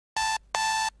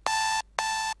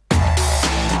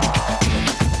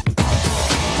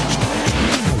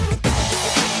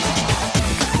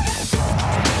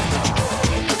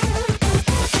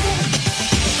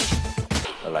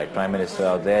Prime Minister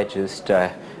out there just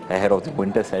ahead of the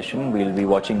winter session. We'll be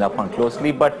watching that one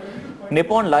closely. But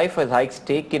Nippon Life has hiked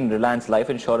stake in Reliance Life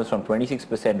Insurance from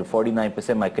 26% to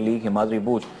 49%. My colleague Himadri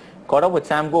Booj caught up with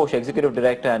Sam Ghosh, Executive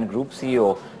Director and Group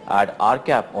CEO at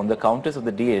RCAP on the counters of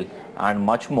the deal and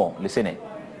much more. Listen in.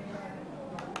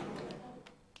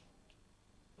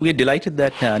 We are delighted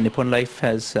that Nippon Life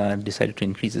has decided to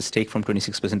increase its stake from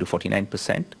 26% to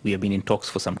 49%. We have been in talks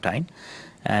for some time,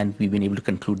 and we've been able to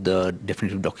conclude the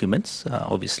definitive documents.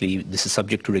 Obviously, this is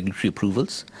subject to regulatory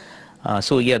approvals.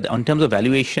 So, yeah, in terms of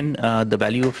valuation,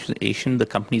 the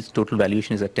company's total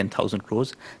valuation is at 10,000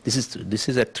 crores. This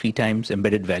is at 3 times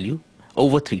embedded value,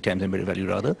 over 3 times embedded value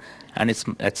rather, and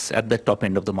it's at the top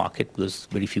end of the market because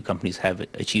very few companies have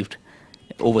achieved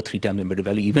over 3 times embedded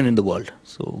value, even in the world.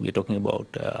 So we're talking about,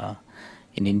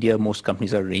 in India, most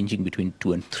companies are ranging between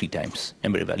 2 and 3 times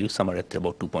embedded value. Some are at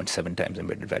about 2.7 times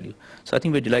embedded value. So I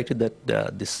think we're delighted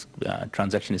that this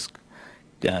transaction is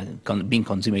being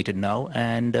consummated now,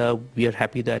 and we are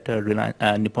happy that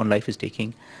Nippon Life is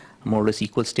taking more or less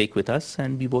equal stake with us,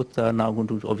 and we both are now going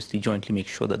to obviously jointly make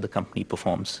sure that the company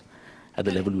performs at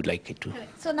the level we'd like it to.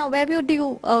 So now where would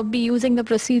you be using the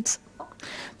proceeds?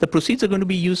 The proceeds are going to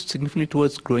be used significantly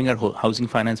towards growing our housing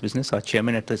finance business. Our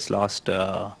chairman at this last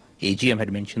AGM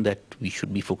had mentioned that we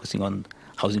should be focusing on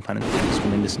housing finance because there's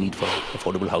tremendous need for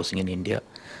affordable housing in India.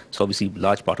 So obviously, a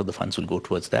large part of the funds will go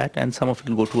towards that, and some of it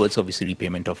will go towards obviously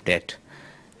repayment of debt.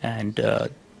 And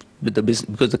with the business,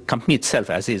 because the company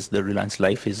itself, as is the Reliance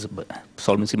Life, is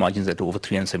solvency margins at over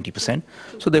 370%.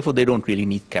 So therefore, they don't really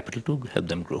need capital to help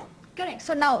them grow. Correct.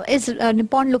 So now is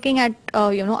Nippon looking at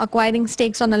acquiring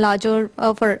stakes on a larger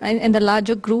in the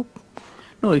larger group?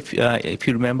 No, if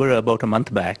you remember, about a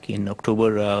month back in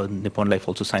October, Nippon Life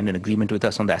also signed an agreement with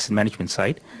us on the asset management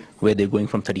side, where they're going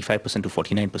from 35% to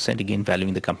 49%, again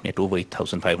valuing the company at over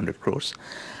 8,500 crores.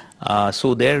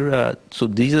 So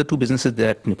these are the 2 businesses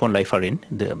that Nippon Life are in.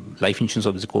 The life insurance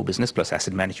obviously core business plus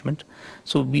asset management.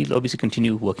 So we'll obviously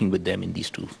continue working with them in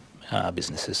these 2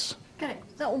 businesses. Correct.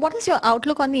 So what is your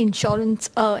outlook on the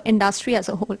insurance industry as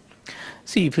a whole?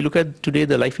 See, if you look at today,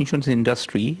 the life insurance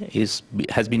industry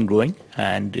has been growing,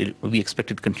 and we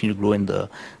expect it to continue to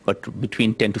grow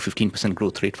between 10 to 15%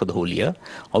 growth rate for the whole year.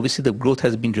 Obviously, the growth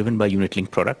has been driven by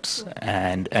unit-linked products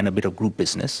and a bit of group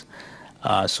business.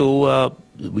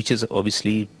 Which is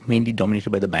obviously mainly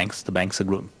dominated by the banks. The banks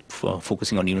are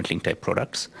focusing on unit-linked type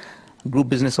products. Group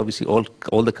business, obviously,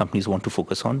 all the companies want to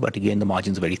focus on, but again, the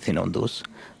margins are very thin on those.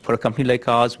 For a company like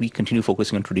ours, we continue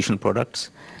focusing on traditional products,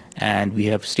 and we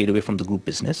have stayed away from the group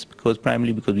business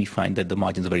primarily because we find that the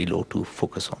margins are very low to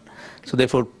focus on. So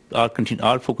therefore,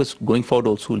 our focus going forward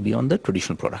also will be on the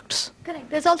traditional products. Correct.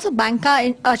 There's also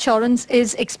banca assurance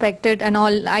is expected, and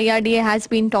all IRDA has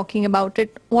been talking about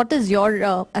it. What is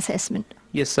your assessment?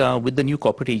 Yes, with the new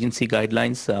corporate agency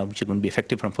guidelines, which are going to be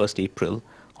effective from 1st April,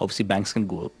 obviously banks can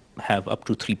have up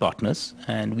to 3 partners,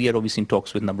 and we are obviously in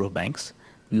talks with a number of banks.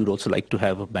 We would also like to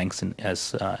have banks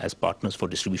as partners for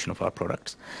distribution of our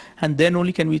products. And then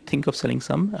only can we think of selling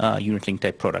some unit-linked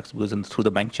type products, because through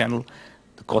the bank channel,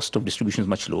 the cost of distribution is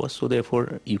much lower. So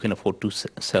therefore, you can afford to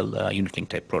sell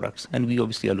unit-linked type products. And we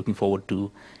obviously are looking forward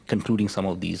to concluding some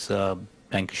of these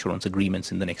bank assurance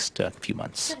agreements in the next few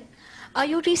months.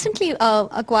 You recently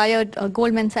acquired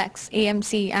Goldman Sachs,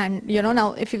 AMC, and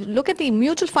now if you look at the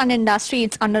mutual fund industry,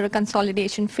 it's under a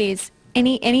consolidation phase.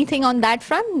 Anything on that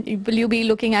front? Will you be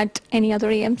looking at any other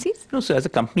AMCs? No, so as a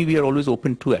company, we are always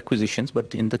open to acquisitions.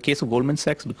 But in the case of Goldman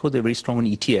Sachs, because they're very strong on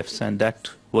ETFs, and that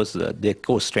was their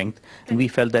core strength, and we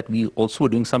felt that we also were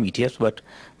doing some ETFs, but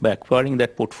by acquiring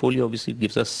that portfolio, obviously,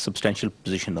 gives us substantial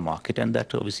position in the market, and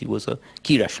that obviously was a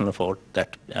key rationale for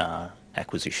that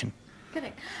acquisition.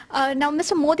 Correct. Now,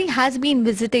 Mr. Modi has been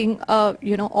visiting,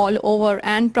 all over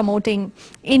and promoting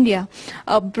India,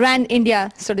 brand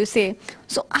India, so to say.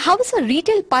 So, how is the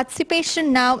retail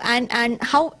participation now, and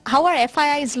how are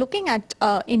FIIs looking at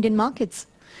Indian markets?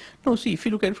 No, see, if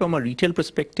you look at it from a retail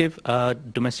perspective,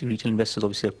 domestic retail investors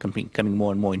obviously are coming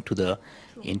more and more into the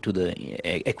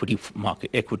equity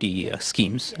market, equity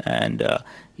schemes. And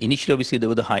initially, obviously, there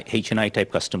were the high H&I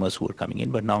type customers who were coming in,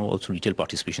 but now also retail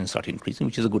participation started increasing,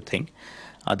 which is a good thing.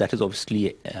 That has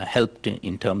obviously helped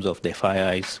in terms of the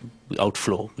FIIs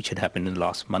outflow, which had happened in the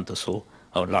last month or so,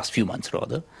 or last few months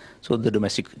rather. So the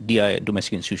domestic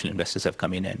institutional investors have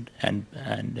come in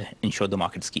and ensured the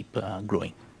markets keep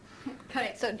growing.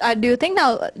 Correct. So do you think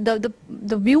now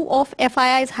the view of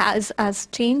FIIs has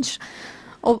changed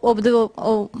over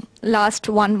the last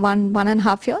one and a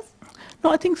half years? No,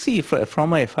 I think, see,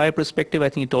 from a FI perspective, I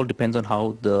think it all depends on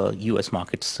how the U.S.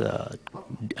 markets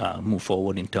move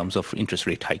forward in terms of interest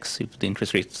rate hikes. If the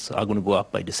interest rates are going to go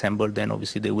up by December, then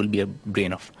obviously there will be a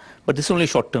drain off. But this is only a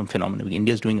short-term phenomenon.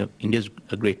 India's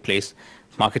a great place.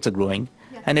 Markets are growing.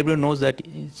 Yeah. And everyone knows that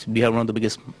we have one of the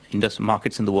biggest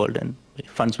markets in the world, and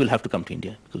funds will have to come to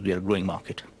India because we are a growing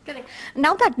market. Correct.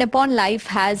 Now that Nippon Life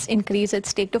has increased its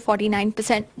stake to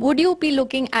 49%, would you be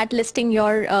looking at listing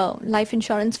your life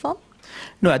insurance firm?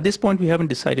 No, at this point we haven't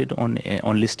decided on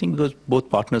listing because both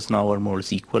partners now are more or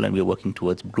less equal and we are working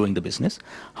towards growing the business.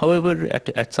 However,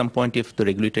 at some point if the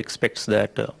regulator expects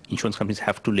that insurance companies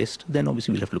have to list, then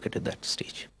obviously we'll have to look at it at that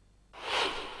stage.